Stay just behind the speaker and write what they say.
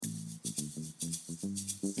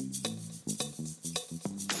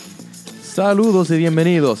Saludos y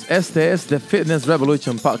bienvenidos. Este es The Fitness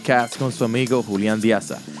Revolution Podcast con su amigo Julián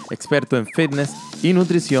Díaz, experto en fitness y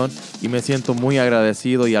nutrición, y me siento muy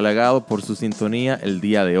agradecido y halagado por su sintonía el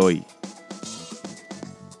día de hoy.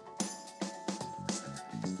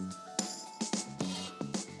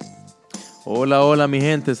 Hola mi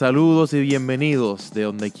gente, saludos y bienvenidos de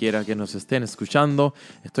donde quiera que nos estén escuchando.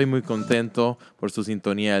 Estoy muy contento por su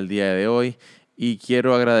sintonía el día de hoy y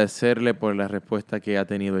quiero agradecerle por la respuesta que ha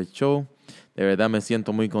tenido el show. De verdad me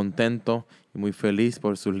siento muy contento y muy feliz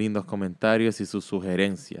por sus lindos comentarios y sus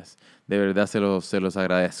sugerencias. De verdad se los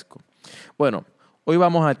agradezco. Bueno, hoy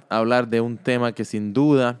vamos a hablar de un tema que sin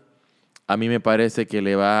duda a mí me parece que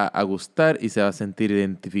le va a gustar y se va a sentir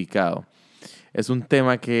identificado. Es un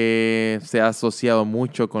tema que se ha asociado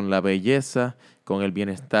mucho con la belleza, con el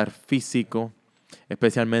bienestar físico,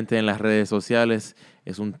 especialmente en las redes sociales.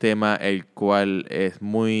 Es un tema el cual es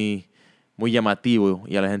muy llamativo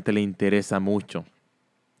y a la gente le interesa mucho.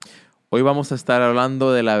 Hoy vamos a estar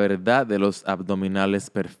hablando de la verdad de los abdominales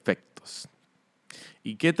perfectos.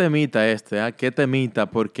 ¿Y qué temita este? ¿Qué temita?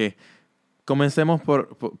 Porque comencemos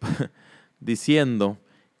por diciendo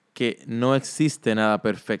que no existe nada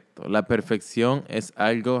perfecto. La perfección es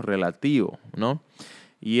algo relativo, ¿no?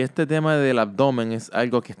 Y este tema del abdomen es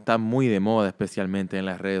algo que está muy de moda, especialmente en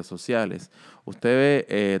las redes sociales. Usted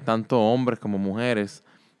ve tanto hombres como mujeres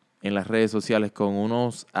en las redes sociales con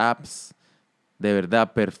unos apps de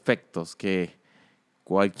verdad perfectos que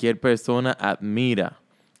cualquier persona admira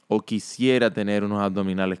o quisiera tener unos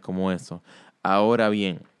abdominales como esos. Ahora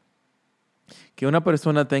bien, que una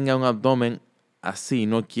persona tenga un abdomen así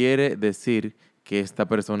no quiere decir que esta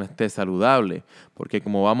persona esté saludable, porque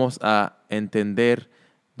como vamos a entender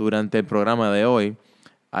durante el programa de hoy,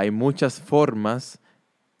 hay muchas formas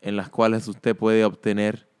en las cuales usted puede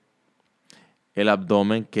obtener el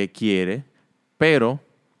abdomen que quiere, pero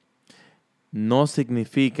no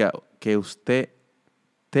significa que usted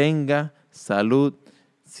tenga salud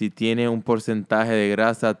si tiene un porcentaje de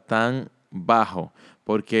grasa tan bajo,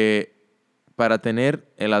 porque para tener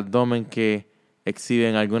el abdomen que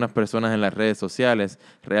exhiben algunas personas en las redes sociales,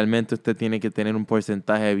 realmente usted tiene que tener un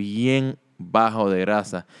porcentaje bien bajo de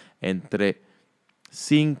grasa, entre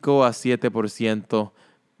 5 a 7%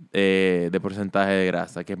 de porcentaje de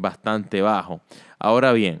grasa, que es bastante bajo.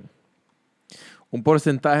 Ahora bien, un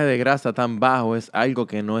porcentaje de grasa tan bajo es algo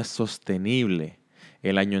que no es sostenible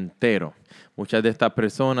el año entero. Muchas de estas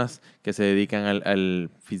personas que se dedican al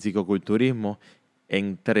fisicoculturismo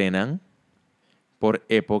entrenan por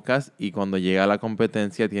épocas y cuando llega a la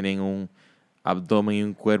competencia tienen un abdomen y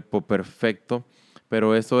un cuerpo perfecto,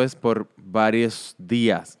 pero eso es por varios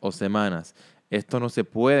días o semanas. Esto no se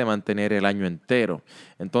puede mantener el año entero.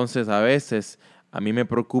 Entonces, a veces a mí me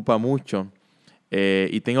preocupa mucho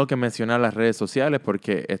y tengo que mencionar las redes sociales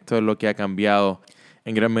porque esto es lo que ha cambiado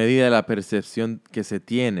en gran medida la percepción que se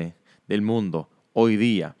tiene del mundo hoy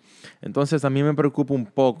día. Entonces, a mí me preocupa un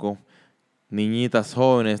poco niñitas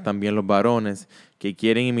jóvenes, también los varones, que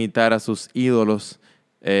quieren imitar a sus ídolos,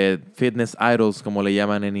 fitness idols, como le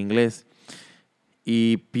llaman en inglés,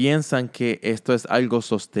 y piensan que esto es algo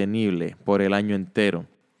sostenible por el año entero.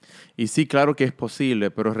 Y sí, claro que es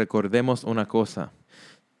posible, pero recordemos una cosa.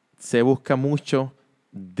 Se busca mucho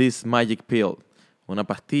this magic pill, una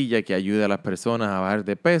pastilla que ayuda a las personas a bajar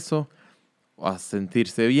de peso, a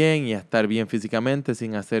sentirse bien y a estar bien físicamente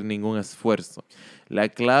sin hacer ningún esfuerzo. La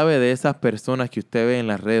clave de esas personas que usted ve en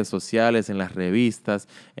las redes sociales, en las revistas,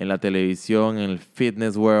 en la televisión, en el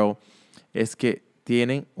fitness world, es que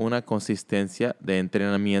tienen una consistencia de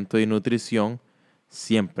entrenamiento y nutrición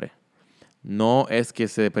siempre. No es que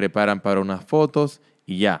se preparan para unas fotos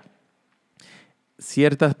y ya.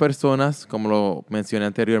 Ciertas personas, como lo mencioné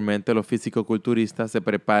anteriormente, los fisicoculturistas se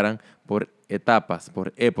preparan por etapas,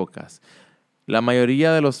 por épocas. La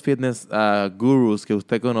mayoría de los fitness gurus que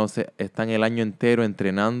usted conoce están el año entero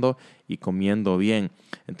entrenando y comiendo bien.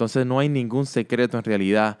 Entonces no hay ningún secreto en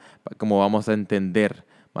realidad, como vamos a entender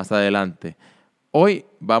más adelante. Hoy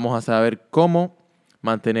vamos a saber cómo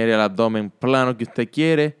mantener el abdomen plano que usted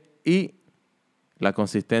quiere y la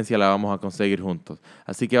consistencia la vamos a conseguir juntos.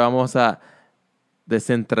 Así que vamos a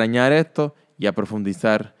desentrañar esto y a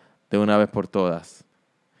profundizar de una vez por todas.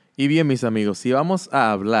 Y bien, mis amigos, si vamos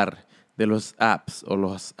a hablar de los abs o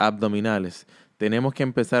los abdominales, tenemos que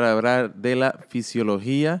empezar a hablar de la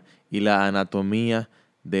fisiología y la anatomía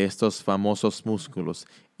de estos famosos músculos.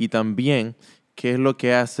 Y también qué es lo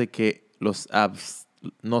que hace que los abs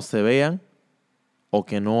no se vean o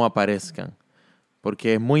que no aparezcan.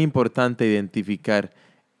 Porque es muy importante identificar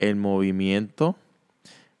el movimiento,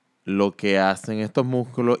 lo que hacen estos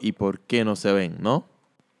músculos y por qué no se ven, ¿no?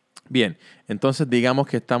 Bien, entonces digamos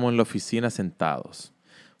que estamos en la oficina sentados.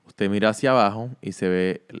 Usted mira hacia abajo y se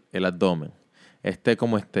ve el abdomen, esté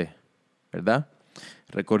como esté, ¿verdad?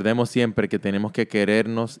 Recordemos siempre que tenemos que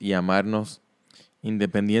querernos y amarnos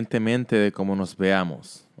independientemente de cómo nos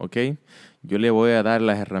veamos, ¿ok? Yo le voy a dar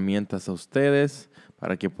las herramientas a ustedes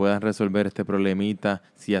para que puedan resolver este problemita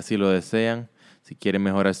si así lo desean. Si quieren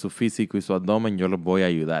mejorar su físico y su abdomen, yo los voy a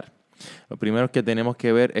ayudar. Lo primero que tenemos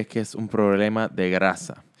que ver es que es un problema de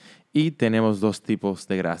grasa. Y tenemos dos tipos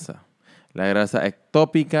de grasa. La grasa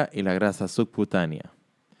ectópica y la grasa subcutánea.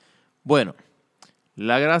 Bueno,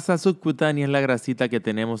 la grasa subcutánea es la grasita que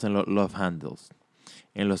tenemos en los love handles,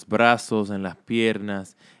 en los brazos, en las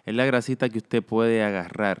piernas. Es la grasita que usted puede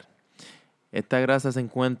agarrar. Esta grasa se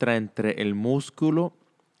encuentra entre el músculo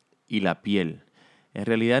y la piel. En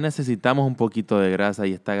realidad necesitamos un poquito de grasa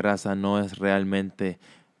y esta grasa no es realmente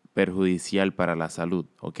perjudicial para la salud,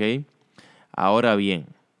 ¿ok? Ahora bien,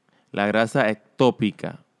 la grasa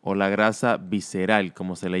ectópica o la grasa visceral,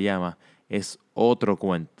 como se le llama, es otro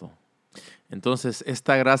cuento. Entonces,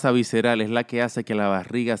 esta grasa visceral es la que hace que la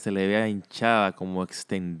barriga se le vea hinchada, como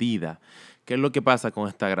extendida. ¿Qué es lo que pasa con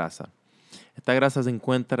esta grasa? Esta grasa se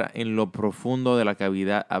encuentra en lo profundo de la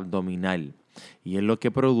cavidad abdominal y es lo que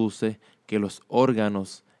produce que los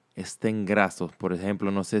órganos estén grasos. Por ejemplo,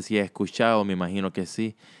 no sé si has escuchado, me imagino que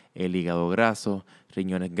sí, el hígado graso,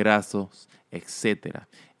 riñones grasos, etc.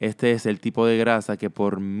 Este es el tipo de grasa que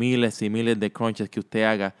por miles y miles de crunches que usted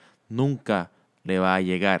haga, nunca le va a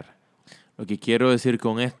llegar. Lo que quiero decir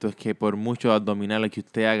con esto es que por muchos abdominales que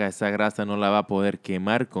usted haga, esa grasa no la va a poder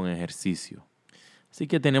quemar con ejercicio. Así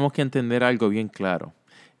que tenemos que entender algo bien claro.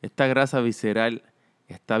 Esta grasa visceral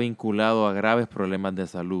está vinculado a graves problemas de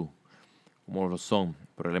salud, como lo son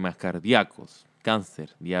problemas cardíacos,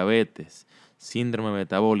 cáncer, diabetes, síndrome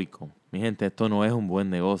metabólico. Mi gente, esto no es un buen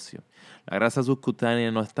negocio. La grasa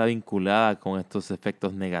subcutánea no está vinculada con estos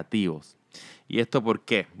efectos negativos. ¿Y esto por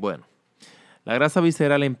qué? Bueno, la grasa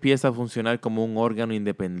visceral empieza a funcionar como un órgano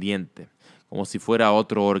independiente, como si fuera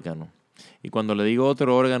otro órgano. Y cuando le digo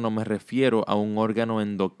otro órgano me refiero a un órgano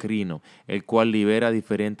endocrino, el cual libera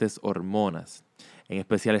diferentes hormonas, en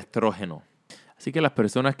especial estrógeno. Así que las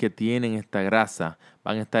personas que tienen esta grasa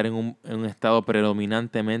van a estar en un estado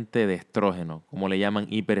predominantemente de estrógeno, como le llaman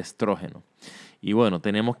hiperestrógeno. Y bueno,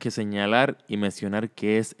 tenemos que señalar y mencionar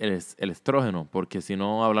qué es el estrógeno, porque si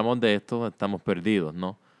no hablamos de esto estamos perdidos,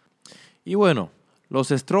 ¿no? Y bueno, los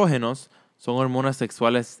estrógenos son hormonas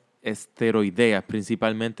sexuales esteroideas,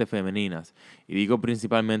 principalmente femeninas. Y digo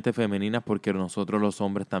principalmente femeninas porque nosotros los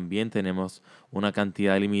hombres también tenemos una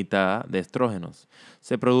cantidad limitada de estrógenos.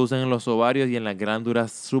 Se producen en los ovarios y en las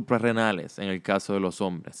glándulas suprarrenales, en el caso de los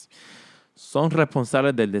hombres. Son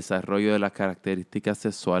responsables del desarrollo de las características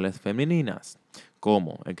sexuales femeninas,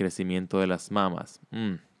 como el crecimiento de las mamas.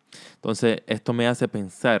 Entonces, esto me hace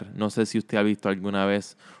pensar, no sé si usted ha visto alguna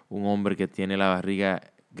vez un hombre que tiene la barriga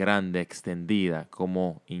grande, extendida,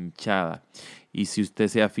 como hinchada. Y si usted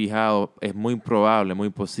se ha fijado, es muy probable, muy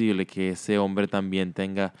posible que ese hombre también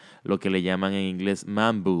tenga lo que le llaman en inglés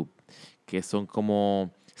man boob, que son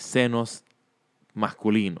como senos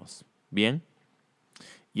masculinos. ¿Bien?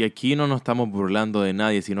 Y aquí no nos estamos burlando de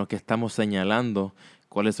nadie, sino que estamos señalando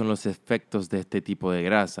cuáles son los efectos de este tipo de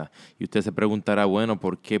grasa. Y usted se preguntará, bueno,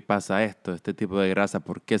 ¿por qué pasa esto? Este tipo de grasa,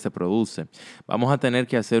 ¿por qué se produce? Vamos a tener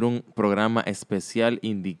que hacer un programa especial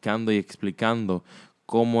indicando y explicando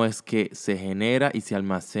cómo es que se genera y se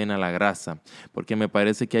almacena la grasa, porque me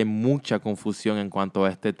parece que hay mucha confusión en cuanto a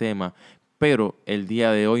este tema, pero el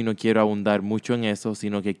día de hoy no quiero abundar mucho en eso,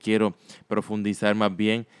 sino que quiero profundizar más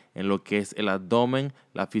bien en lo que es el abdomen,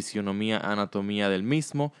 la fisionomía, anatomía del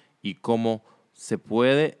mismo y cómo se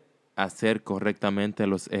puede hacer correctamente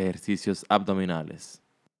los ejercicios abdominales.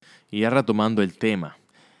 Y ya retomando el tema,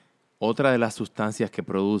 otra de las sustancias que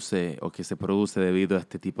produce o que se produce debido a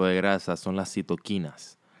este tipo de grasa son las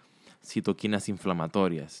citoquinas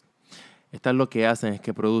inflamatorias. Estas lo que hacen es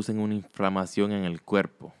que producen una inflamación en el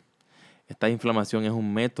cuerpo. Esta inflamación es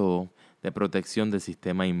un método de protección del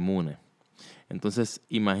sistema inmune. Entonces,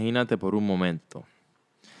 imagínate por un momento,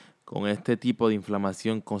 con este tipo de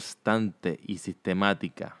inflamación constante y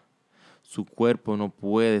sistemática, su cuerpo no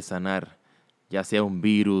puede sanar, ya sea un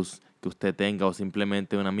virus que usted tenga o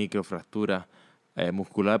simplemente una microfractura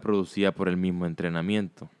muscular producida por el mismo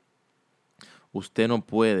entrenamiento. Usted no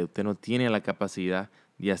puede, usted no tiene la capacidad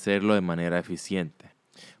de hacerlo de manera eficiente.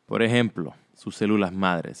 Por ejemplo, sus células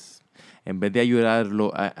madres. En vez de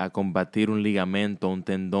ayudarlo a combatir un ligamento o un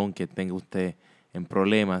tendón que tenga usted en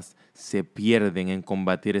problemas, se pierden en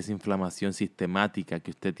combatir esa inflamación sistemática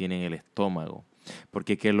que usted tiene en el estómago.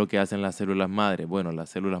 Porque ¿qué es lo que hacen las células madres? Bueno, las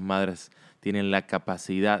células madres tienen la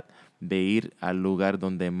capacidad de ir al lugar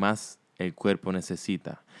donde más el cuerpo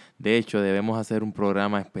necesita. De hecho, debemos hacer un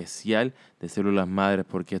programa especial de células madres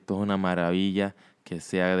porque esto es una maravilla que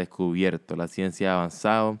se ha descubierto. La ciencia ha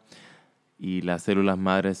avanzado y las células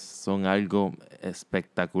madres son algo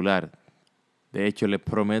espectacular. De hecho, les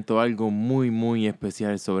prometo algo muy, muy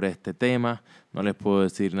especial sobre este tema. No les puedo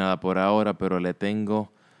decir nada por ahora, pero le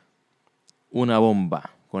tengo una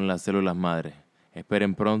bomba con las células madres.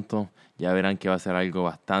 Esperen pronto, ya verán que va a ser algo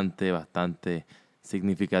bastante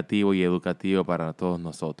significativo y educativo para todos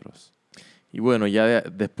nosotros. Y bueno,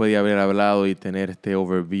 después de haber hablado y tener este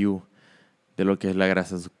overview de lo que es la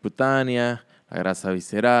grasa subcutánea, la grasa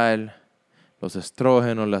visceral, los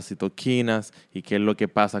estrógenos, las citoquinas y qué es lo que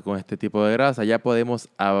pasa con este tipo de grasa, ya podemos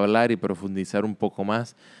hablar y profundizar un poco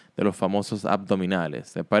más de los famosos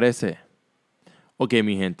abdominales. ¿Te parece? Ok,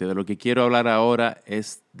 mi gente, de lo que quiero hablar ahora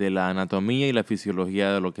es de la anatomía y la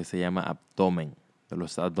fisiología de lo que se llama abdomen, de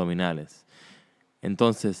los abdominales.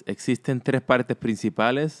 Entonces, existen tres partes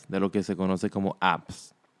principales de lo que se conoce como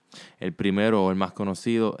abs. El primero o el más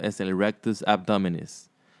conocido es el rectus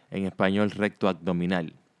abdominis, en español recto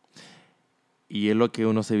abdominal. Y es lo que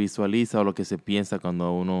uno se visualiza o lo que se piensa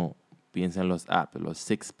cuando uno piensa en los abs. Los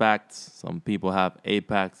six packs, some people have eight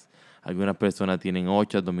packs, algunas personas tienen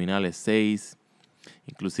 8 abdominales, 6,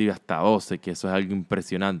 inclusive hasta 12, que eso es algo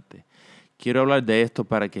impresionante. Quiero hablar de esto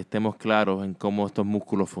para que estemos claros en cómo estos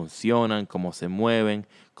músculos funcionan, cómo se mueven,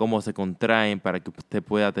 cómo se contraen, para que usted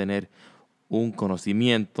pueda tener un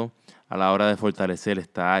conocimiento a la hora de fortalecer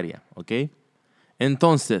esta área, ¿ok?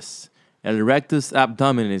 Entonces, el rectus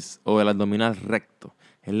abdominis o el abdominal recto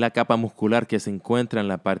es la capa muscular que se encuentra en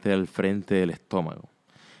la parte del frente del estómago.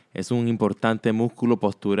 Es un importante músculo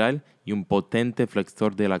postural y un potente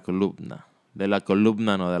flexor de la columna. De la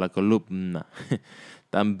columna.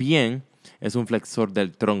 También es un flexor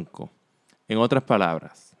del tronco. En otras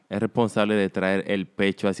palabras, es responsable de traer el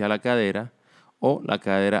pecho hacia la cadera o la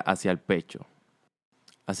cadera hacia el pecho.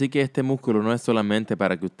 Así que este músculo no es solamente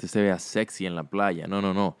para que usted se vea sexy en la playa,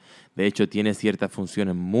 no. De hecho, tiene ciertas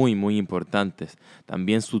funciones muy importantes.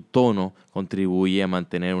 También su tono contribuye a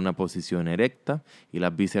mantener una posición erecta y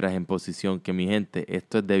las vísceras en posición que, mi gente,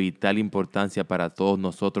 esto es de vital importancia para todos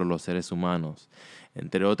nosotros los seres humanos.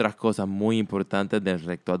 Entre otras cosas muy importantes del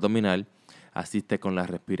recto abdominal, asiste con la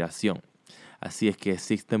respiración. Así es que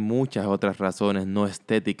existen muchas otras razones no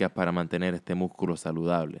estéticas para mantener este músculo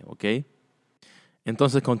saludable, ¿ok?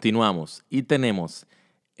 Entonces continuamos y tenemos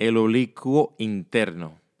el oblicuo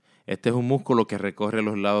interno. Este es un músculo que recorre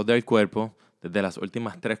los lados del cuerpo, desde las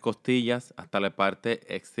últimas 3 costillas hasta la parte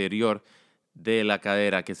exterior de la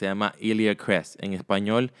cadera, que se llama iliac crest, en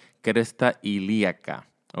español cresta ilíaca.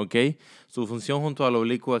 ¿Ok? Su función junto al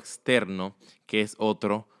oblicuo externo, que es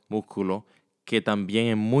otro músculo que también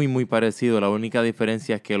es muy parecido. La única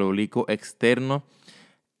diferencia es que el oblicuo externo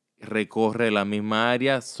recorre la misma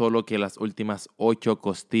área, solo que las últimas 8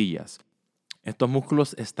 costillas. Estos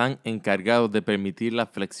músculos están encargados de permitir la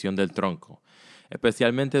flexión del tronco,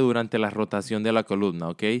 especialmente durante la rotación de la columna,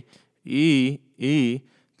 ¿ok? Y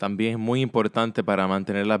también es muy importante para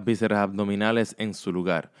mantener las vísceras abdominales en su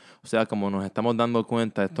lugar. O sea, como nos estamos dando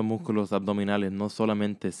cuenta, estos músculos abdominales no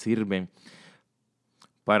solamente sirven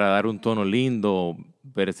para dar un tono lindo,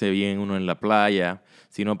 verse bien uno en la playa,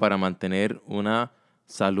 sino para mantener una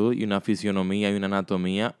salud y una fisionomía y una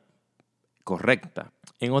anatomía correcta.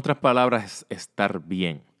 En otras palabras, estar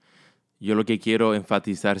bien. Yo lo que quiero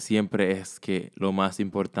enfatizar siempre es que lo más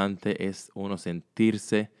importante es uno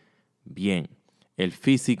sentirse bien. El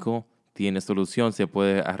físico tiene solución, se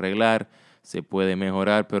puede arreglar, se puede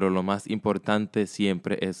mejorar, pero lo más importante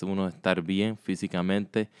siempre es uno estar bien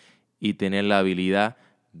físicamente y tener la habilidad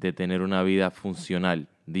de tener una vida funcional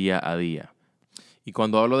día a día. Y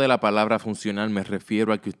cuando hablo de la palabra funcional me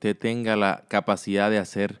refiero a que usted tenga la capacidad de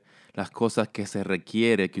hacer las cosas que se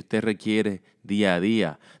requiere, que usted requiere día a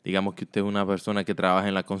día. Digamos que usted es una persona que trabaja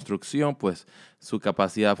en la construcción, pues su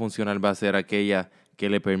capacidad funcional va a ser aquella que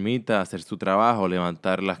le permita hacer su trabajo,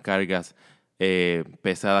 levantar las cargas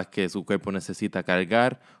pesadas que su cuerpo necesita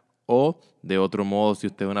cargar. O de otro modo, si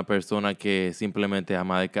usted es una persona que simplemente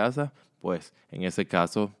ama de casa, pues en ese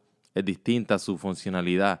caso es distinta su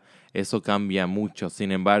funcionalidad. Eso cambia mucho.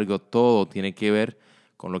 Sin embargo, todo tiene que ver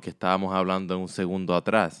con lo que estábamos hablando en un segundo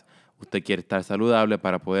atrás. Usted quiere estar saludable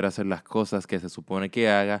para poder hacer las cosas que se supone que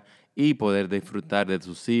haga y poder disfrutar de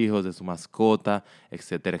sus hijos, de su mascota,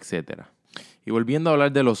 etcétera, etcétera. Y volviendo a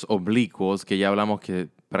hablar de los oblicuos, que ya hablamos que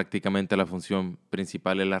prácticamente la función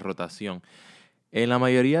principal es la rotación. En la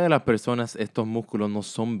mayoría de las personas estos músculos no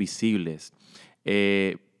son visibles.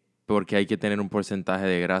 porque hay que tener un porcentaje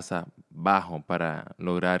de grasa bajo para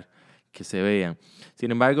lograr que se vean.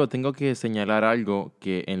 Sin embargo, tengo que señalar algo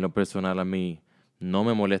que en lo personal a mí no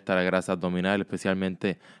me molesta la grasa abdominal,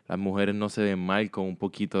 especialmente las mujeres no se ven mal con un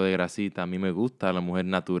poquito de grasita. A mí me gusta la mujer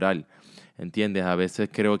natural, ¿entiendes? A veces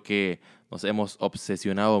creo que nos hemos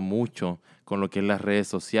obsesionado mucho con lo que es las redes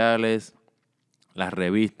sociales, las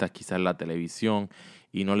revistas, quizás la televisión,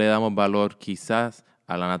 y no le damos valor quizás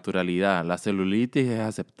a la naturalidad. La celulitis es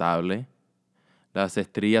aceptable, las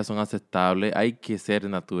estrías son aceptables, hay que ser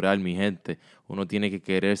natural, mi gente. Uno tiene que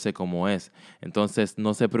quererse como es. Entonces,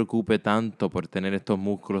 no se preocupe tanto por tener estos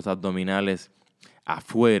músculos abdominales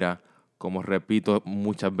afuera, como repito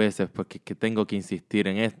muchas veces, porque es que tengo que insistir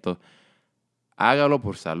en esto. Hágalo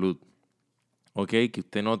por salud, ¿ok? Que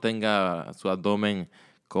usted no tenga su abdomen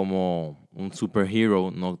como un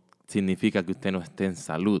superhero no significa que usted no esté en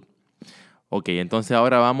salud. Ok, entonces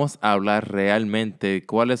ahora vamos a hablar realmente de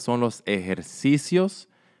cuáles son los ejercicios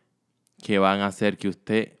que van a hacer que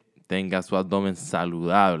usted tenga su abdomen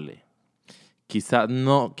saludable. Quizás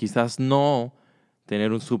no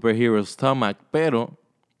tener un superhero stomach, pero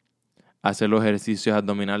hacer los ejercicios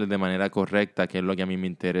abdominales de manera correcta, que es lo que a mí me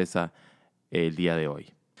interesa el día de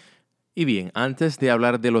hoy. Y bien, antes de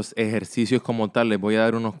hablar de los ejercicios como tal, les voy a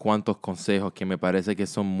dar unos cuantos consejos que me parece que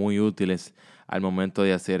son muy útiles al momento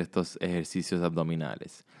de hacer estos ejercicios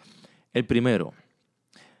abdominales. El primero,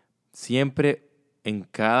 siempre en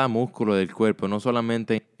cada músculo del cuerpo, no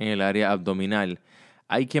solamente en el área abdominal,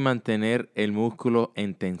 hay que mantener el músculo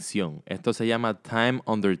en tensión. Esto se llama time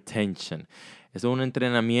under tension. Es un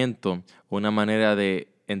entrenamiento, una manera de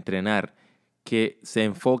entrenar que se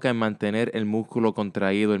enfoca en mantener el músculo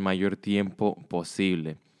contraído el mayor tiempo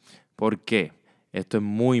posible. ¿Por qué? Esto es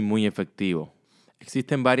muy, muy efectivo.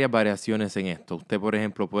 Existen varias variaciones en esto. Usted, por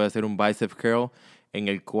ejemplo, puede hacer un bicep curl en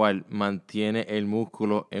el cual mantiene el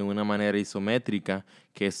músculo en una manera isométrica,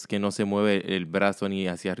 que es que no se mueve el brazo ni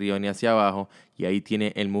hacia arriba ni hacia abajo, y ahí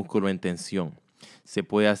tiene el músculo en tensión. Se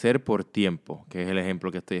puede hacer por tiempo, que es el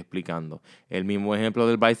ejemplo que estoy explicando. El mismo ejemplo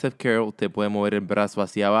del bicep curl, usted puede mover el brazo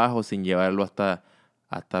hacia abajo sin llevarlo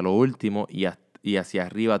hasta lo último y hacia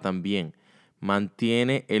arriba también.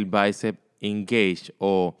 Mantiene el bíceps engaged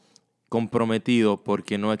o comprometido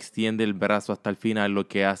porque no extiende el brazo hasta el final, lo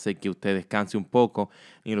que hace que usted descanse un poco,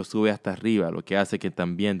 y lo sube hasta arriba, lo que hace que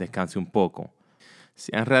también descanse un poco.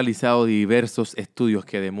 Se han realizado diversos estudios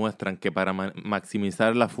que demuestran que para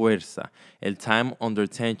maximizar la fuerza, el time under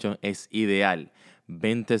tension es ideal,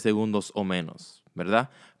 20 segundos o menos, ¿verdad?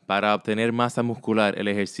 Para obtener masa muscular, el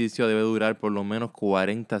ejercicio debe durar por lo menos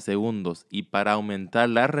 40 segundos y para aumentar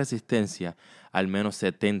la resistencia, al menos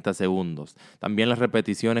 70 segundos. También las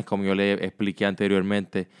repeticiones, como yo le expliqué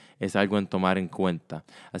anteriormente, es algo en tomar en cuenta.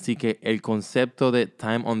 Así que el concepto de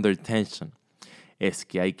time under tension es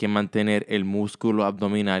que hay que mantener el músculo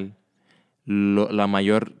abdominal la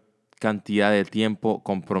mayor cantidad de tiempo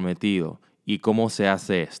comprometido. ¿Y cómo se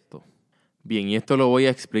hace esto? Bien, y esto lo voy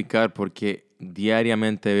a explicar porque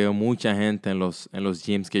diariamente veo mucha gente en los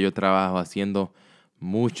gyms que yo trabajo haciendo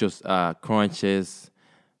muchos crunches,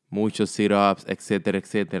 muchos sit-ups, etcétera,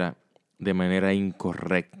 etcétera, de manera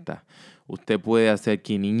incorrecta. Usted puede hacer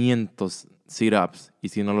 500 sit-ups y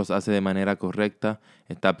si no los hace de manera correcta,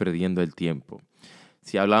 está perdiendo el tiempo.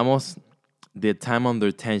 Si hablamos de time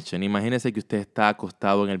under tension, imagínese que usted está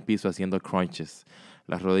acostado en el piso haciendo crunches.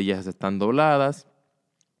 Las rodillas están dobladas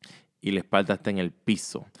y la espalda está en el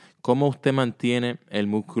piso. ¿Cómo usted mantiene el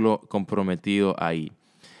músculo comprometido ahí?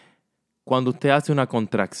 Cuando usted hace una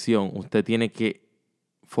contracción, usted tiene que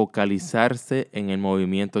focalizarse en el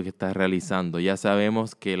movimiento que está realizando. Ya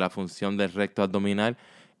sabemos que la función del recto abdominal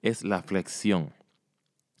es la flexión.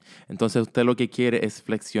 Entonces usted lo que quiere es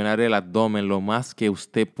flexionar el abdomen lo más que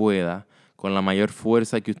usted pueda, con la mayor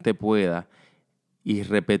fuerza que usted pueda, y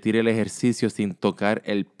repetir el ejercicio sin tocar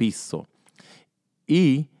el piso.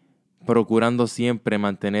 Y procurando siempre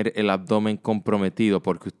mantener el abdomen comprometido,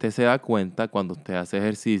 porque usted se da cuenta cuando usted hace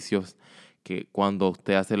ejercicios que cuando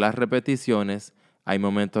usted hace las repeticiones, hay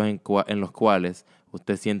momentos en los cuales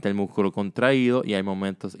usted siente el músculo contraído y hay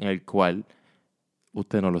momentos en el cual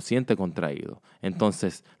usted no lo siente contraído.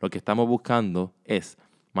 Entonces, lo que estamos buscando es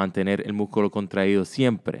mantener el músculo contraído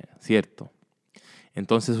siempre, ¿cierto?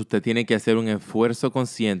 Entonces, usted tiene que hacer un esfuerzo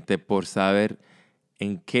consciente por saber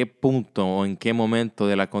en qué punto o en qué momento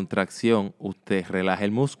de la contracción usted relaja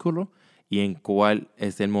el músculo y en cuál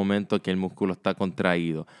es el momento que el músculo está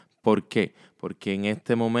contraído. ¿Por qué? Porque en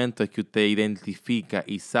este momento es que usted identifica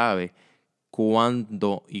y sabe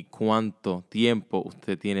cuándo y cuánto tiempo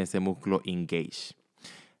usted tiene ese músculo engaged.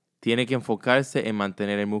 tiene que enfocarse en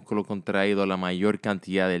mantener el músculo contraído la mayor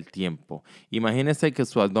cantidad del tiempo. Imagínese que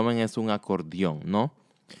su abdomen es un acordeón, ¿no?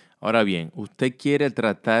 Ahora bien, usted quiere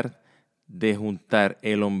tratar de juntar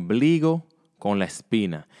el ombligo con la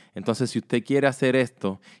espina. Entonces, si usted quiere hacer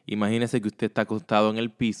esto, imagínese que usted está acostado en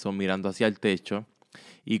el piso mirando hacia el techo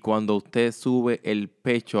y cuando usted sube el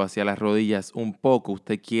pecho hacia las rodillas un poco,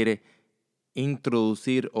 usted quiere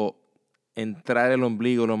introducir o entrar el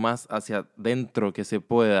ombligo lo más hacia adentro que se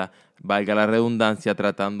pueda, valga la redundancia,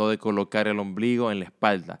 tratando de colocar el ombligo en la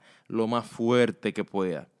espalda, lo más fuerte que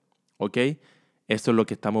pueda. ¿Ok? Eso es lo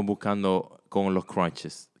que estamos buscando con los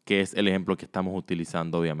crunches, que es el ejemplo que estamos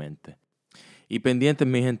utilizando, obviamente. Y pendientes,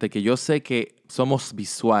 mi gente, que yo sé que somos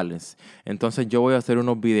visuales. Entonces yo voy a hacer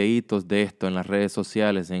unos videitos de esto en las redes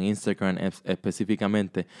sociales, en Instagram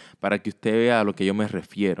específicamente, para que usted vea a lo que yo me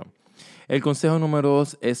refiero. El consejo número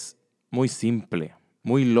 2 es muy simple,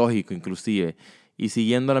 muy lógico inclusive. Y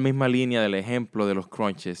siguiendo la misma línea del ejemplo de los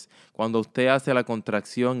crunches, cuando usted hace la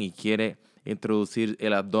contracción y quiere introducir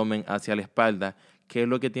el abdomen hacia la espalda, ¿qué es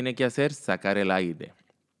lo que tiene que hacer? Sacar el aire.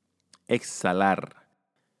 Exhalar.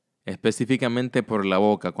 Específicamente por la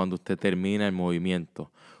boca cuando usted termina el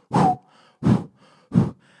movimiento.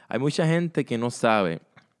 Hay mucha gente que no sabe,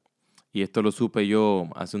 y esto lo supe yo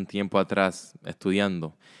hace un tiempo atrás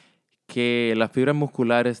estudiando, que las fibras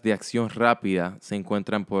musculares de acción rápida se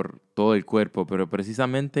encuentran por todo el cuerpo, pero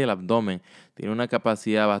precisamente el abdomen tiene una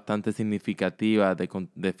capacidad bastante significativa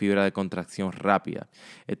de fibra de contracción rápida.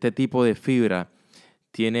 Este tipo de fibra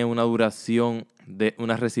tiene una duración de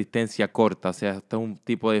una resistencia corta, o sea, este es un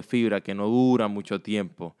tipo de fibra que no dura mucho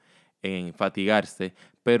tiempo en fatigarse,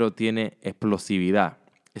 pero tiene explosividad,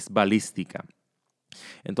 es balística.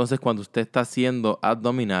 Entonces, cuando usted está haciendo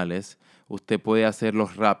abdominales, usted puede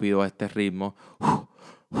hacerlos rápido a este ritmo,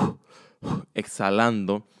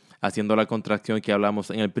 exhalando, haciendo la contracción que hablamos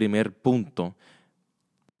en el primer punto.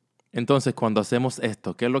 Entonces, cuando hacemos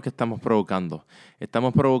esto, ¿qué es lo que estamos provocando?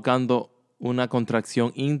 Estamos provocando una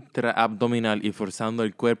contracción intraabdominal y forzando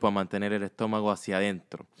el cuerpo a mantener el estómago hacia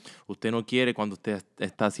adentro. Usted no quiere, cuando usted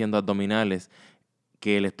está haciendo abdominales,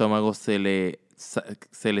 que el estómago se le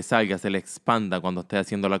salga, se le expanda cuando esté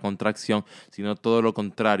haciendo la contracción, sino todo lo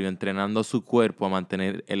contrario, entrenando su cuerpo a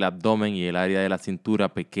mantener el abdomen y el área de la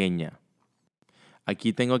cintura pequeña.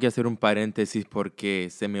 Aquí tengo que hacer un paréntesis porque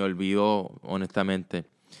se me olvidó, honestamente,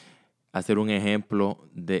 hacer un ejemplo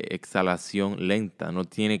de exhalación lenta. No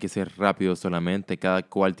tiene que ser rápido solamente, cada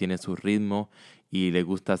cual tiene su ritmo y le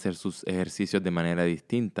gusta hacer sus ejercicios de manera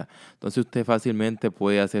distinta. Entonces usted fácilmente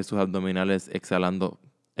puede hacer sus abdominales exhalando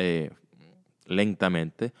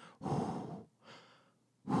lentamente.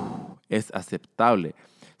 Es aceptable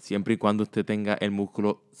siempre y cuando usted tenga el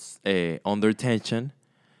músculo under tension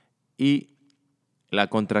y la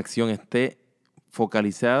contracción esté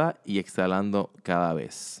focalizada y exhalando cada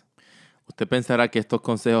vez. Usted pensará que estos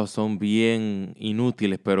consejos son bien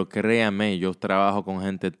inútiles, pero créame, yo trabajo con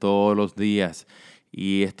gente todos los días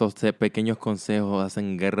y estos pequeños consejos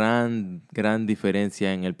hacen gran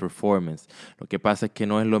diferencia en el performance. Lo que pasa es que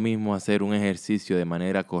no es lo mismo hacer un ejercicio de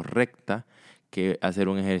manera correcta que hacer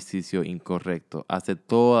un ejercicio incorrecto. Hace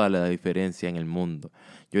toda la diferencia en el mundo.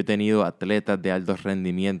 Yo he tenido atletas de alto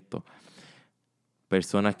rendimiento,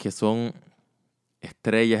 personas que son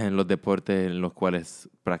estrellas en los deportes en los cuales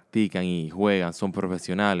practican y juegan, son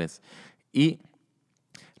profesionales. Y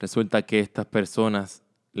resulta que a estas personas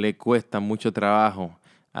le cuesta mucho trabajo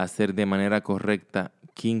hacer de manera correcta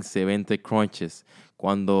 15, 20 crunches.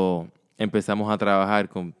 Cuando empezamos a trabajar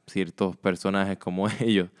con ciertos personajes como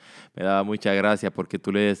ellos, me daba mucha gracia porque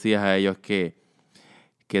tú le decías a ellos que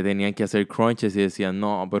tenían que hacer crunches y decían,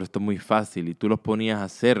 no, pero esto es muy fácil. Y tú los ponías a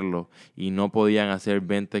hacerlo y no podían hacer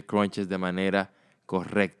 20 crunches de manera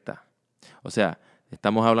correcta. O sea,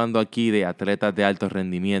 estamos hablando aquí de atletas de alto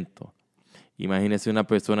rendimiento. Imagínese una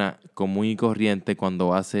persona común y corriente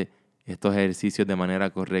cuando hace estos ejercicios de manera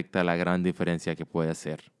correcta, la gran diferencia que puede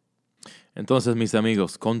hacer. Entonces, mis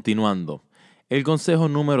amigos, continuando. El consejo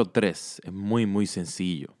número 3 es muy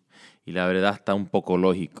sencillo y la verdad está un poco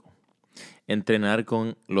lógico. Entrenar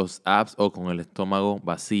con los abs o con el estómago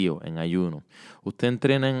vacío en ayuno. Usted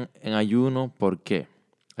entrena en ayuno, ¿por qué?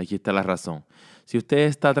 Aquí está la razón. Si usted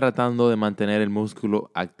está tratando de mantener el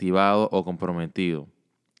músculo activado o comprometido,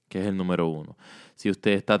 que es el número 1. Si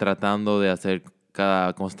usted está tratando de hacer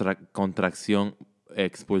cada contracción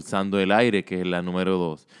expulsando el aire, que es la número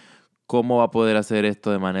 2. ¿Cómo va a poder hacer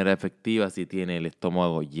esto de manera efectiva si tiene el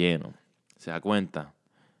estómago lleno? ¿Se da cuenta?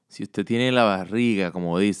 Si usted tiene la barriga,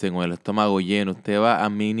 como dicen, o el estómago lleno, usted va a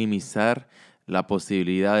minimizar la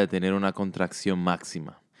posibilidad de tener una contracción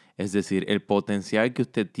máxima. Es decir, el potencial que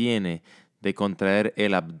usted tiene de contraer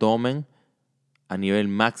el abdomen a nivel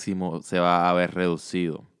máximo se va a ver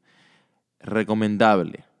reducido.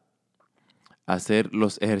 Recomendable hacer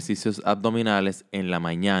los ejercicios abdominales en la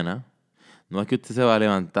mañana. No es que usted se va a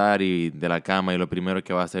levantar de la cama y lo primero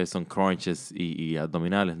que va a hacer son crunches y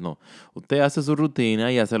abdominales, no. Usted hace su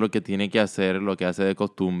rutina y hace lo que tiene que hacer, lo que hace de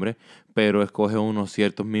costumbre, pero escoge unos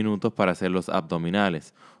ciertos minutos para hacer los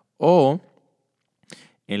abdominales. O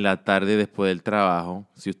en la tarde después del trabajo,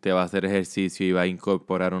 si usted va a hacer ejercicio y va a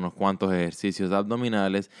incorporar unos cuantos ejercicios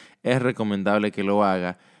abdominales, es recomendable que lo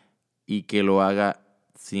haga y que lo haga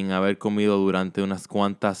sin haber comido durante unas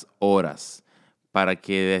cuantas horas, para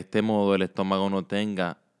que de este modo el estómago no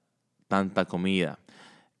tenga tanta comida.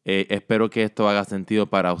 Espero que esto haga sentido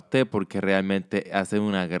para usted porque realmente hace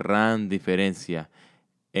una gran diferencia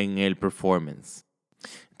en el performance.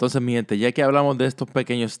 Entonces, mi gente, ya que hablamos de estos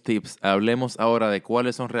pequeños tips, hablemos ahora de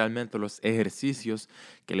cuáles son realmente los ejercicios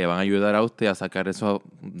que le van a ayudar a usted a sacar esos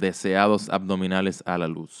deseados abdominales a la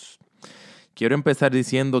luz. Quiero empezar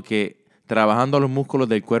diciendo que trabajando los músculos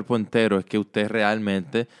del cuerpo entero es que usted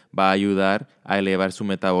realmente va a ayudar a elevar su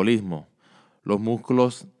metabolismo. Los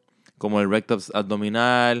músculos como el rectus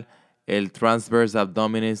abdominal, el transverse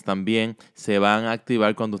abdominis también se van a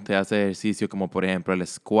activar cuando usted hace ejercicio como por ejemplo el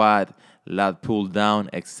squat, lat pull down,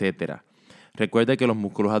 etc. Recuerde que los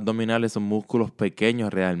músculos abdominales son músculos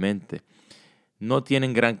pequeños realmente. No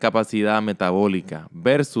tienen gran capacidad metabólica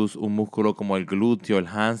versus un músculo como el glúteo, el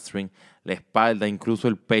hamstring, la espalda, incluso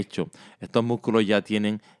el pecho. Estos músculos ya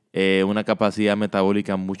tienen una capacidad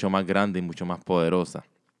metabólica mucho más grande y mucho más poderosa.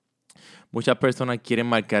 Muchas personas quieren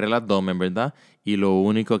marcar el abdomen, ¿verdad? Y lo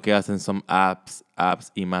único que hacen son abs,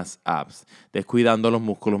 abs y más abs, descuidando los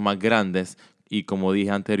músculos más grandes. Y como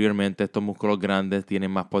dije anteriormente, estos músculos grandes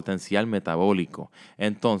tienen más potencial metabólico.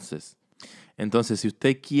 Entonces, si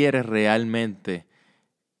usted quiere realmente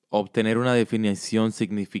obtener una definición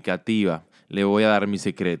significativa, le voy a dar mi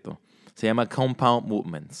secreto. Se llama compound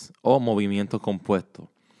movements o movimiento compuesto.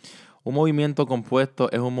 Un movimiento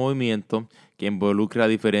compuesto es un movimiento que involucra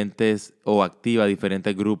diferentes o activa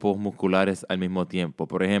diferentes grupos musculares al mismo tiempo.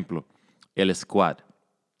 Por ejemplo, el squat.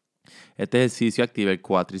 Este ejercicio activa el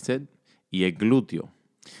cuádriceps y el glúteo.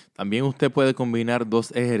 También usted puede combinar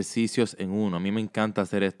dos ejercicios en uno. A mí me encanta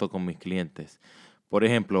hacer esto con mis clientes. Por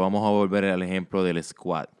ejemplo, vamos a volver al ejemplo del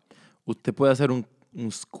squat. Usted puede hacer un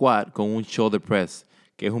squat con un shoulder press,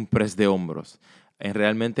 que es un press de hombros.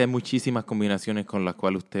 Realmente hay muchísimas combinaciones con las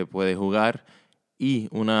cuales usted puede jugar y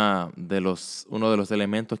uno de los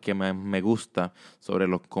elementos que me gusta sobre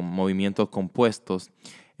los movimientos compuestos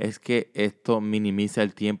es que esto minimiza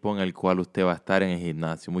el tiempo en el cual usted va a estar en el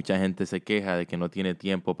gimnasio. Mucha gente se queja de que no tiene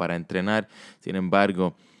tiempo para entrenar. Sin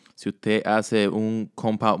embargo, si usted hace un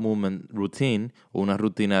compound movement routine o una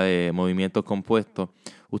rutina de movimientos compuestos,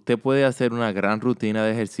 usted puede hacer una gran rutina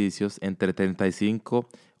de ejercicios entre 35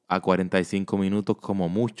 a 45 minutos como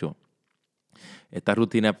mucho. Esta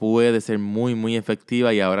rutina puede ser muy, muy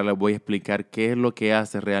efectiva y ahora les voy a explicar qué es lo que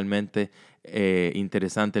hace realmente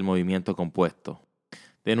interesante el movimiento compuesto.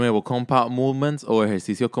 De nuevo, compound movements o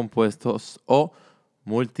ejercicios compuestos o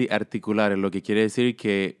multiarticulares, lo que quiere decir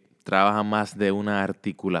que trabaja más de una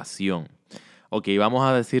articulación. Ok, vamos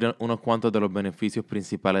a decir unos cuantos de los beneficios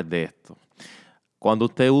principales de esto. Cuando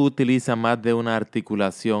usted utiliza más de una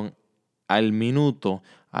articulación al minuto,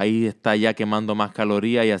 ahí está ya quemando más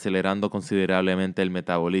calorías y acelerando considerablemente el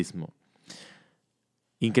metabolismo.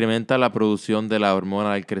 Incrementa la producción de la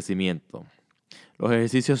hormona del crecimiento. Los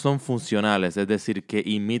ejercicios son funcionales, es decir, que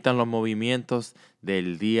imitan los movimientos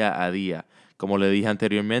del día a día. Como le dije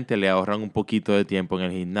anteriormente, le ahorran un poquito de tiempo en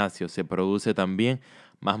el gimnasio. Se produce también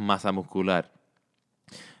más masa muscular.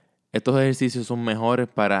 Estos ejercicios son mejores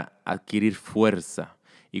para adquirir fuerza.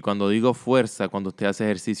 Y cuando digo fuerza, cuando usted hace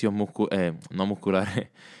ejercicios no musculares,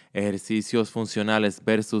 ejercicios funcionales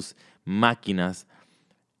versus máquinas,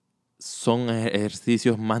 son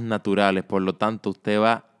ejercicios más naturales. Por lo tanto, usted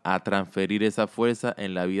va a transferir esa fuerza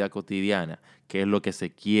en la vida cotidiana, que es lo que se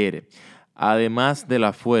quiere. Además de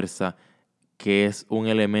la fuerza, que es un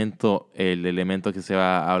elemento, el elemento que se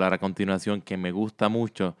va a hablar a continuación, que me gusta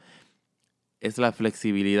mucho, es la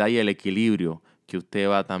flexibilidad y el equilibrio que usted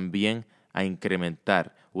va también a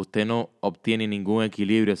incrementar. Usted no obtiene ningún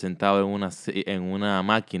equilibrio sentado en una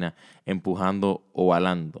máquina empujando o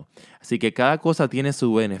alando. Así que cada cosa tiene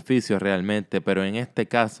su beneficio realmente, pero en este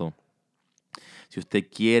caso, si usted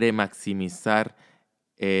quiere maximizar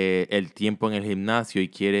el tiempo en el gimnasio y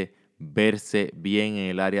quiere verse bien en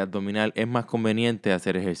el área abdominal, es más conveniente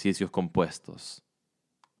hacer ejercicios compuestos.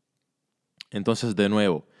 Entonces, de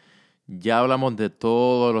nuevo, ya hablamos de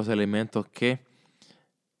todos los elementos que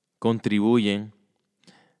contribuyen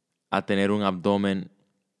a tener un abdomen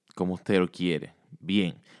como usted lo quiere.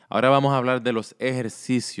 Bien, ahora vamos a hablar de los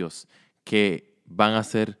ejercicios que van a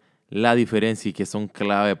hacer la diferencia y que son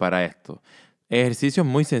clave para esto. Ejercicios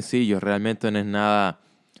muy sencillos, realmente no es nada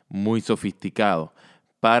muy sofisticado.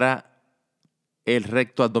 Para el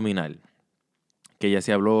recto abdominal, que ya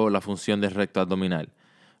se habló la función del recto abdominal.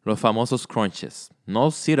 Los famosos crunches,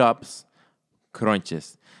 no sit-ups,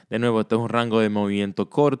 crunches. De nuevo, este es un rango de movimiento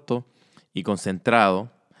corto y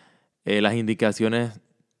concentrado. Las indicaciones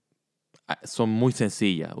son muy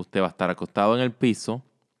sencillas. Usted va a estar acostado en el piso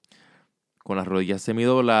con las rodillas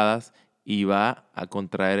semidobladas y va a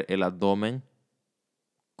contraer el abdomen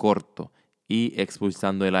corto y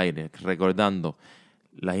expulsando el aire. Recordando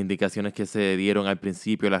las indicaciones que se dieron al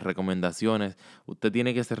principio, las recomendaciones, usted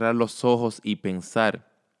tiene que cerrar los ojos y pensar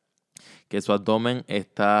que su abdomen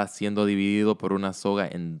está siendo dividido por una soga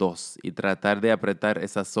en dos y tratar de apretar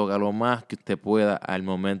esa soga lo más que usted pueda al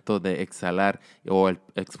momento de exhalar o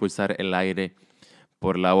expulsar el aire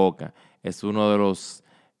por la boca. Es uno de los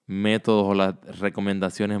métodos o las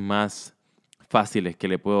recomendaciones más fáciles que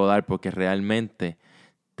le puedo dar porque realmente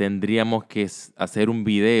tendríamos que hacer un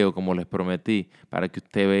video, como les prometí, para que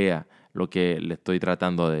usted vea lo que le estoy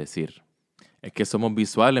tratando de decir. Es que somos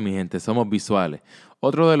visuales, mi gente, somos visuales.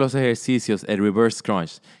 Otro de los ejercicios, el reverse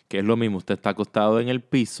crunch, que es lo mismo. Usted está acostado en el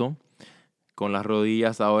piso, con las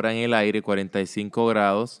rodillas ahora en el aire, 45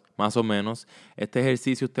 grados, más o menos. Este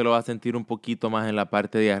ejercicio usted lo va a sentir un poquito más en la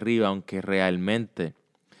parte de arriba, aunque realmente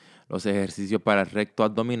los ejercicios para el recto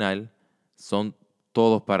abdominal son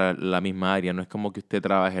todos para la misma área. No es como que usted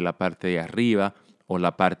trabaje la parte de arriba o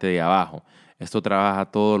la parte de abajo. Esto trabaja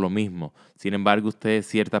todo lo mismo. Sin embargo, usted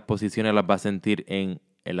ciertas posiciones las va a sentir en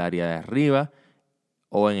el área de arriba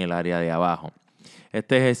o en el área de abajo.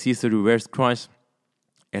 Este ejercicio reverse crunch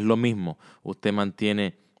es lo mismo. Usted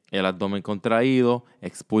mantiene el abdomen contraído,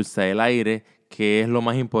 expulsa el aire, que es lo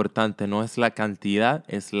más importante. No es la cantidad,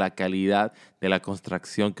 es la calidad de la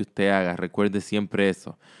contracción que usted haga. Recuerde siempre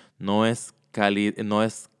eso. No es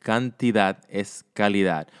cantidad, es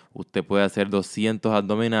calidad. Usted puede hacer 200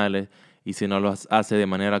 abdominales y si no los hace de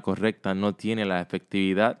manera correcta, no tiene la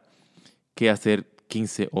efectividad que hacer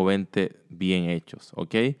 15 o 20 bien hechos,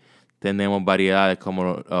 ¿ok? Tenemos variedades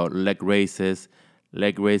como leg raises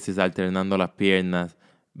alternando las piernas,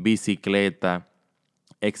 bicicleta,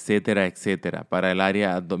 etcétera, etcétera, para el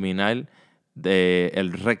área abdominal,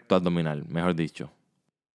 el recto abdominal, mejor dicho.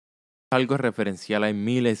 Algo referencial, hay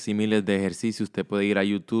miles y miles de ejercicios. Usted puede ir a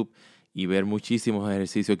YouTube y ver muchísimos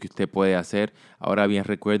ejercicios que usted puede hacer. Ahora bien,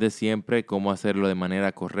 recuerde siempre cómo hacerlo de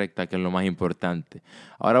manera correcta, que es lo más importante.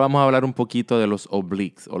 Ahora vamos a hablar un poquito de los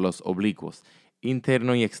obliques o los oblicuos,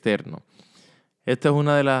 interno y externo. Este es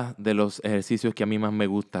uno de los ejercicios que a mí más me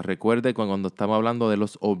gusta. Recuerde que cuando estamos hablando de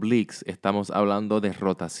los obliques, estamos hablando de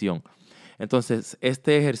rotación. Entonces,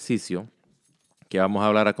 este ejercicio que vamos a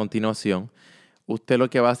hablar a continuación, usted lo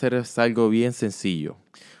que va a hacer es algo bien sencillo.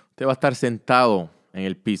 Usted va a estar sentado en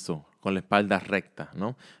el piso con la espalda recta,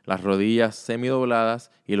 ¿no? Las rodillas semidobladas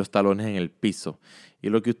y los talones en el piso. Y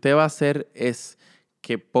lo que usted va a hacer es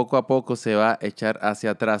que poco a poco se va a echar hacia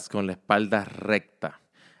atrás con la espalda recta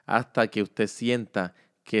hasta que usted sienta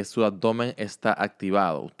que su abdomen está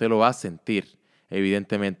activado. Usted lo va a sentir,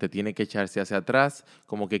 evidentemente. Tiene que echarse hacia atrás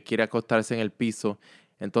como que quiere acostarse en el piso.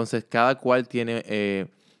 Entonces, cada cual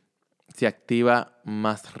se activa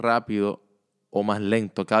más rápido o más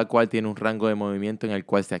lento. Cada cual tiene un rango de movimiento en el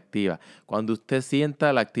cual se activa. Cuando usted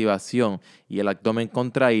sienta la activación y el abdomen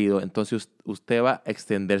contraído, entonces usted va a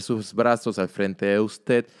extender sus brazos al frente de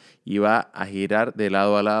usted y va a girar de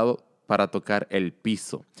lado a lado para tocar el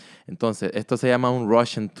piso. Entonces, esto se llama un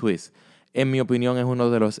Russian twist. En mi opinión, es uno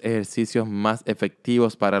de los ejercicios más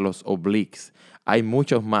efectivos para los obliques. Hay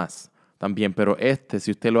muchos más también, pero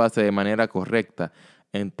si usted lo hace de manera correcta,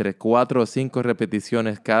 entre 4 o 5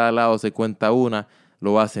 repeticiones, cada lado se cuenta una,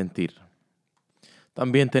 lo va a sentir.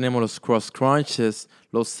 También tenemos los cross crunches,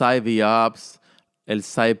 los side V-ups, el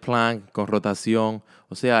side plank con rotación.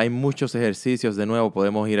 O sea, hay muchos ejercicios. De nuevo,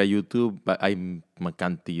 podemos ir a YouTube. Hay una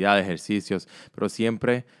cantidad de ejercicios, pero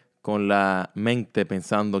siempre con la mente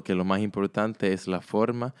pensando que lo más importante es la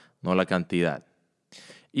forma, no la cantidad.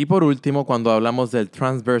 Y por último, cuando hablamos del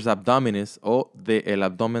transverse abdominis o del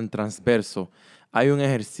abdomen transverso, hay un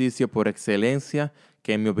ejercicio por excelencia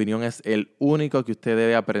que en mi opinión es el único que usted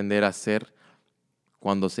debe aprender a hacer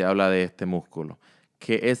cuando se habla de este músculo,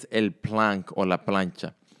 que es el plank o la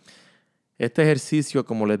plancha. Este ejercicio,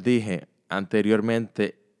 como les dije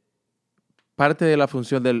anteriormente, parte de la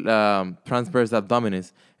función del transverse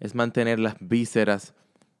abdominis es mantener las vísceras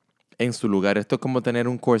en su lugar. Esto es como tener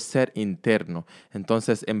un corset interno.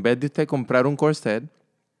 Entonces, en vez de usted comprar un corset,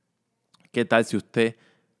 ¿Qué tal si usted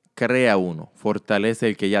crea uno, fortalece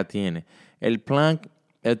el que ya tiene? El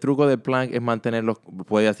truco del plank es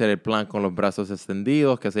puede hacer el plank con los brazos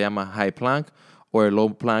extendidos, que se llama high plank, o el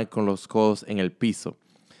low plank con los codos en el piso.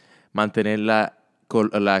 Mantener la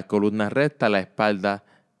columna recta, la espalda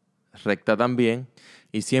recta también,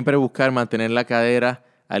 y siempre buscar mantener la cadera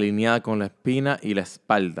alineada con la espina y la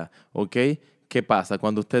espalda, ¿ok? ¿Qué pasa?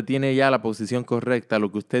 Cuando usted tiene ya la posición correcta, lo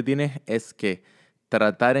que usted tiene es que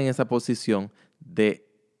tratar en esa posición de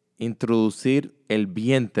introducir el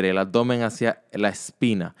vientre, el abdomen hacia la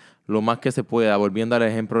espina, lo más que se pueda, volviendo al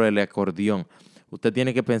ejemplo del acordeón. Usted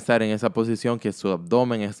tiene que pensar en esa posición que su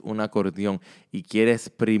abdomen es un acordeón y quiere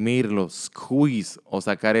exprimirlo, squeeze o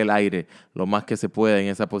sacar el aire lo más que se pueda en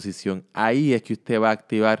esa posición. Ahí es que usted va a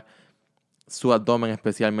activar su abdomen,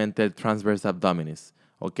 especialmente el transverse abdominis,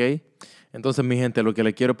 ¿ok? Entonces, mi gente, lo que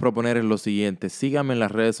le quiero proponer es lo siguiente. Síganme en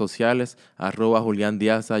las redes sociales,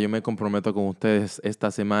 @JulianDiaza. Yo me comprometo con ustedes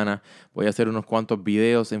esta semana. Voy a hacer unos cuantos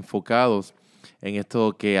videos enfocados en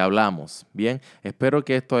esto que hablamos. Bien, espero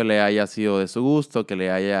que esto le haya sido de su gusto, que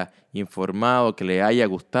le haya informado, que le haya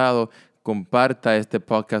gustado. Comparta este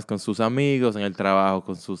podcast con sus amigos, en el trabajo,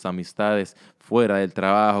 con sus amistades, fuera del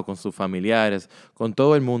trabajo, con sus familiares, con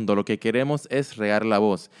todo el mundo. Lo que queremos es regar la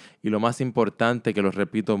voz. Y lo más importante, que lo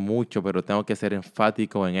repito mucho, pero tengo que ser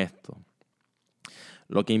enfático en esto.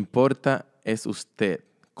 Lo que importa es usted,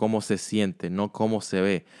 cómo se siente, no cómo se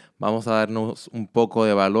ve. Vamos a darnos un poco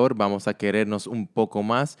de valor, vamos a querernos un poco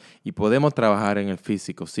más y podemos trabajar en el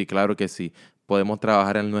físico. Sí, claro que sí. Podemos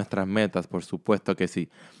trabajar en nuestras metas, por supuesto que sí.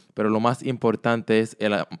 Pero lo más importante es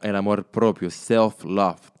el amor propio,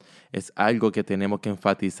 self-love. Es algo que tenemos que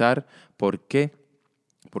enfatizar. ¿Por qué?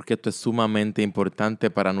 Porque esto es sumamente importante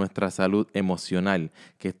para nuestra salud emocional,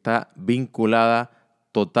 que está vinculada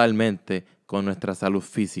totalmente con nuestra salud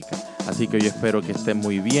física. Así que yo espero que estén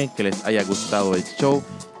muy bien, que les haya gustado el show.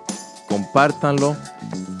 Compártanlo,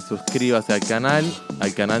 suscríbase al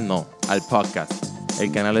podcast.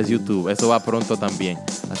 El canal es YouTube, eso va pronto también.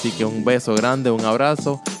 Así que un beso grande, un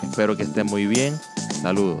abrazo, espero que estén muy bien.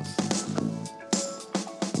 Saludos.